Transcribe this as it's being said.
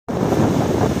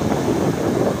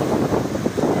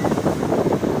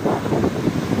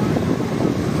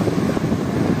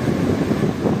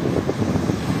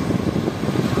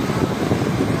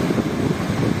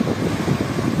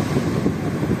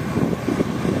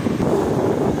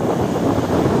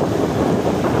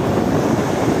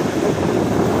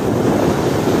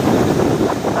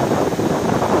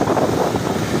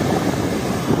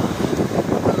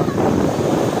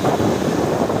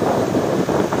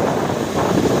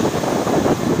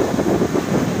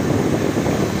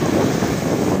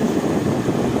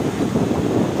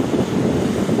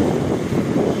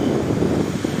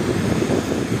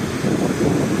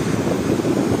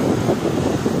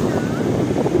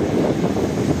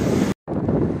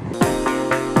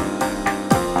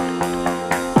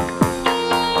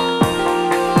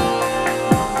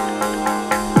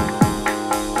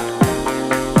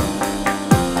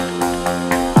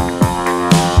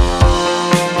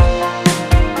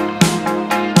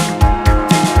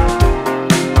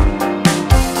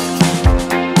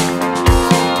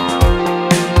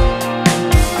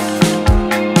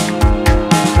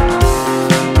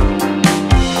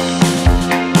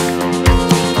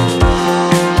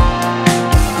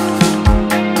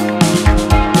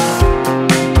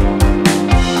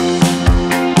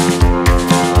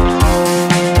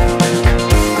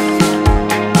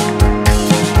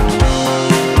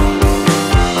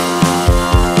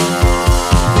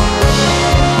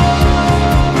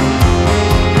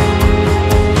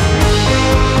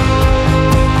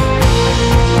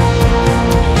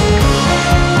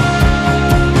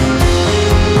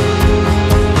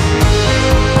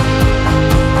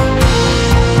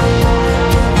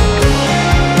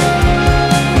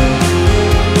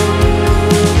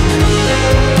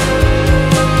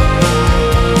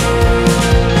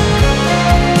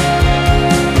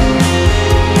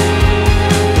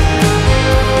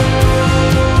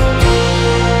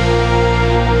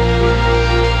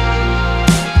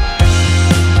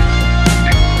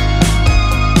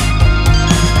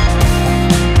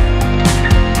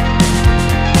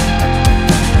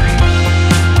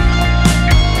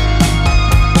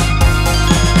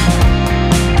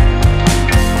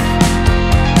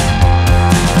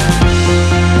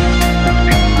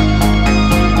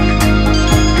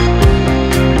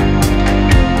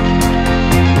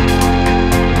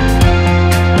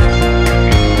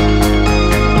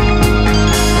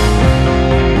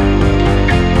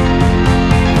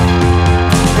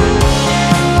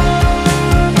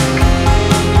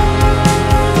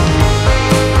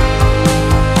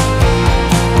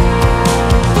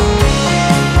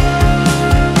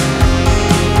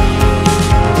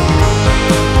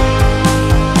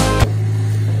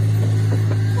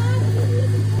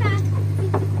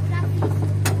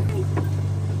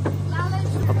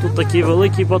такий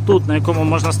великий батут, на якому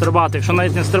можна стрибати. Якщо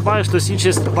навіть не стрибаєш, то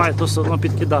інший стрибає, то все одно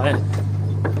підкидає.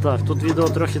 Так, тут відео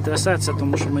трохи трясеться,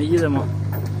 тому що ми їдемо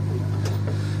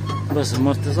без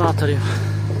амортизаторів.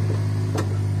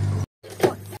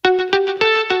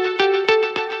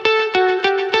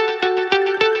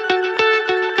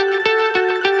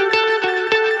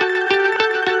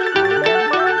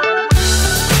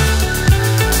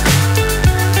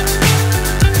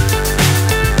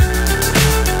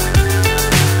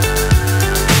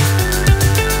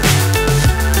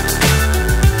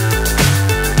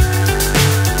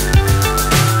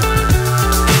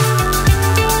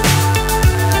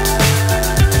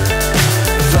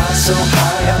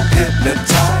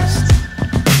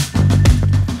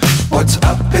 What's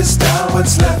up is down,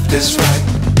 what's left is right.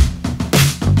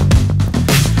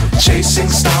 Chasing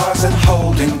stars and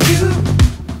holding you.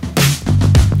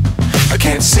 I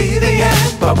can't see the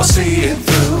end, but we'll see it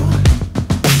through.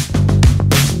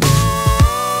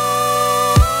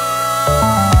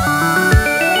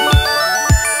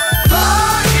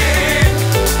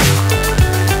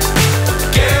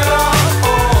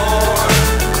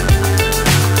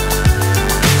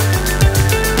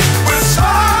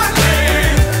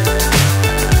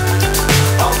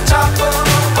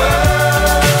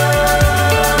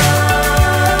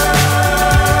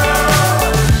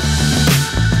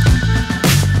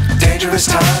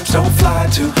 Times don't fly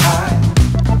too high.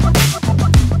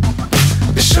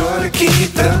 Be sure to keep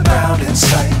the ground in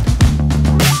sight.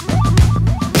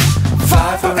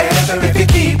 Fly forever if you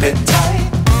keep it tight.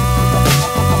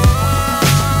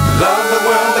 Love the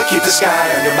world but keep the sky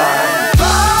on your mind.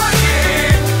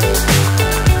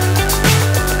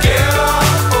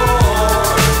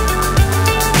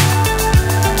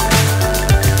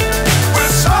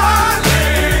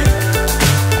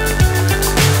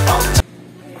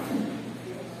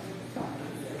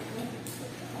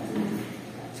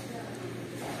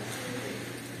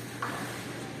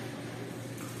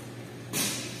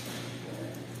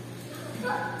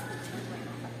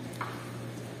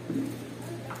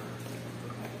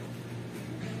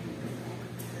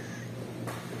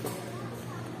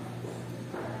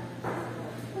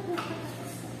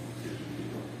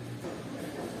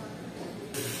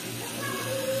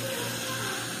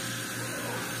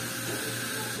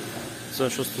 Це,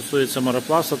 що стосується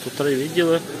мореплавства, тут 3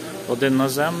 відділи. Один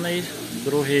наземний,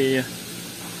 другий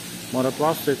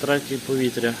мореплавство і третій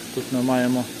повітря. Тут ми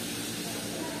маємо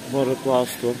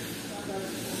мореплавство.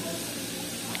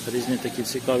 Різні такі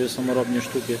цікаві саморобні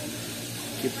штуки,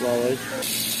 які плавають.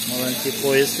 Маленький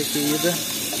поїзд, який їде.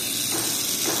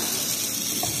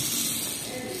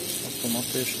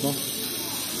 Автоматично.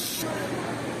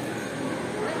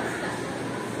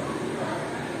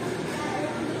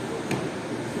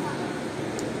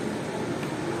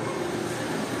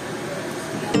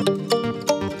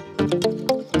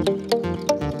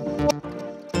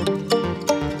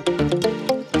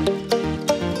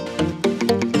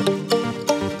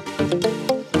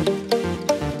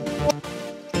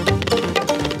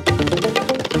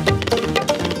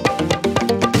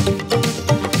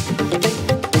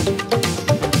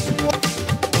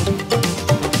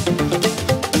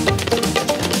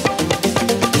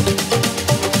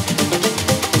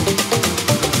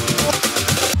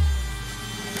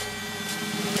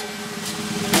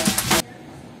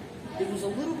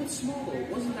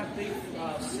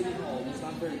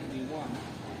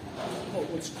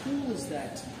 What's cool is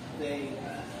that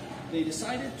they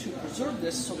decided to preserve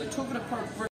this, so they took it apart.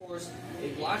 Of course, a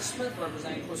blacksmith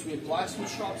representing. Of course, we have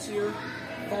blacksmith shops here,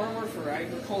 farmer for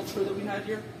agriculture that we had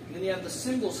here, and then you have the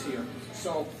symbols here.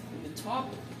 So in the top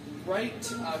right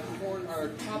corner,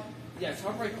 or top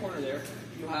right corner there,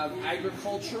 you have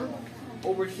agriculture.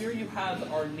 Over here you have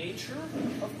our nature,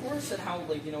 of course, and how,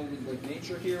 like, you know, with like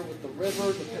nature here with the river,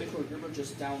 the Petticoat River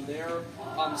just down there,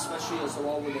 especially as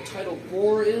well where the tidal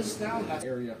bore is now in that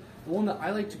area. The one that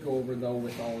I like to go over though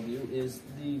with all of you is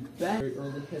the very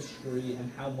early history and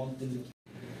how Moncton became.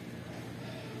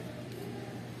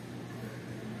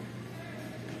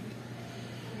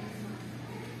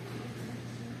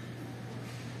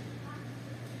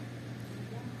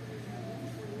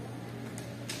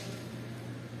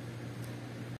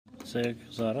 Це як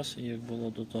зараз і як було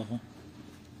до того.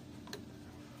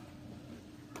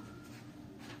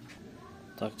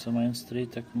 Так, це Main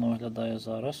Street, як воно виглядає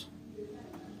зараз.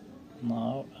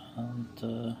 Now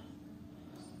and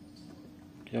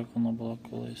як воно було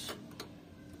колись.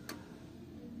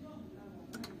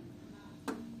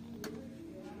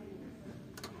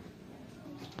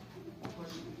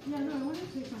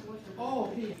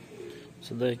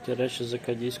 Це деякі речі з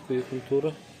акадійської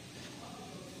культури.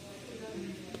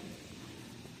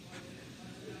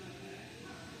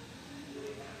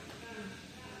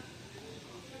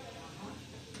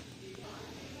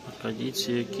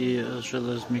 Канадійці, які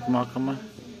жили з мікмаками.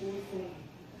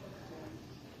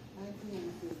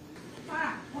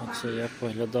 Оце як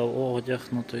виглядав одяг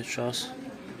на той час.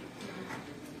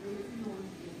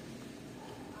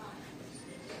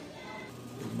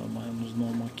 Ми маємо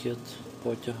знову макет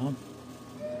потяга.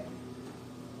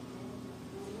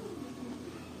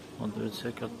 От дивіться,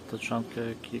 яка тачанка,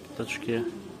 які тачки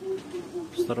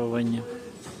старовинні.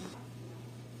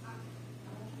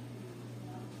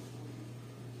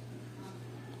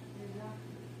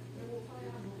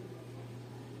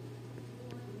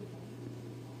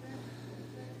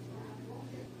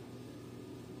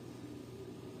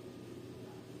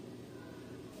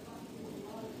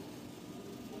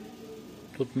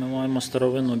 Тут ми маємо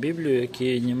старовинну Біблію,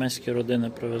 яку німецькі родини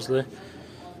привезли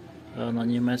на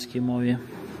німецькій мові.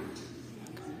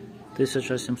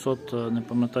 1700, не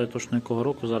пам'ятаю точно якого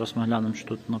року, зараз ми глянемо, що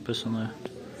тут написано.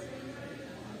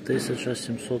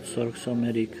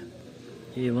 1747 рік.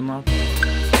 І вона...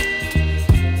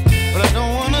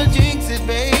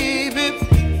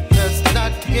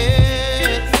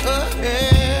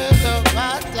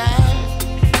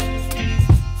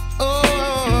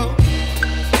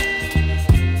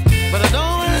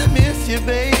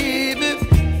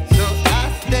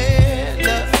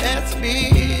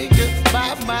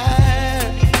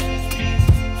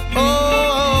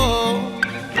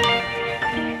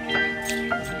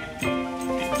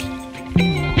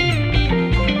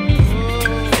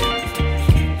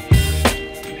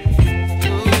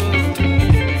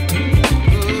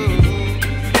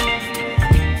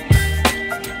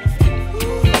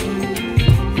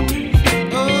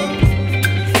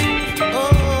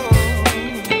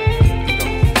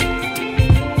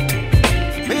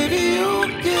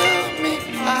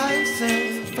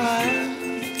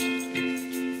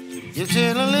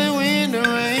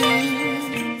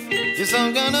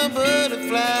 Some kind of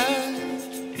butterfly,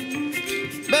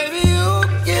 baby, you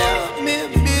give me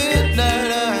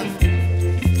midnight.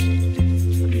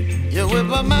 You whip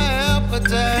up my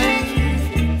appetite.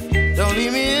 Don't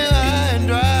leave me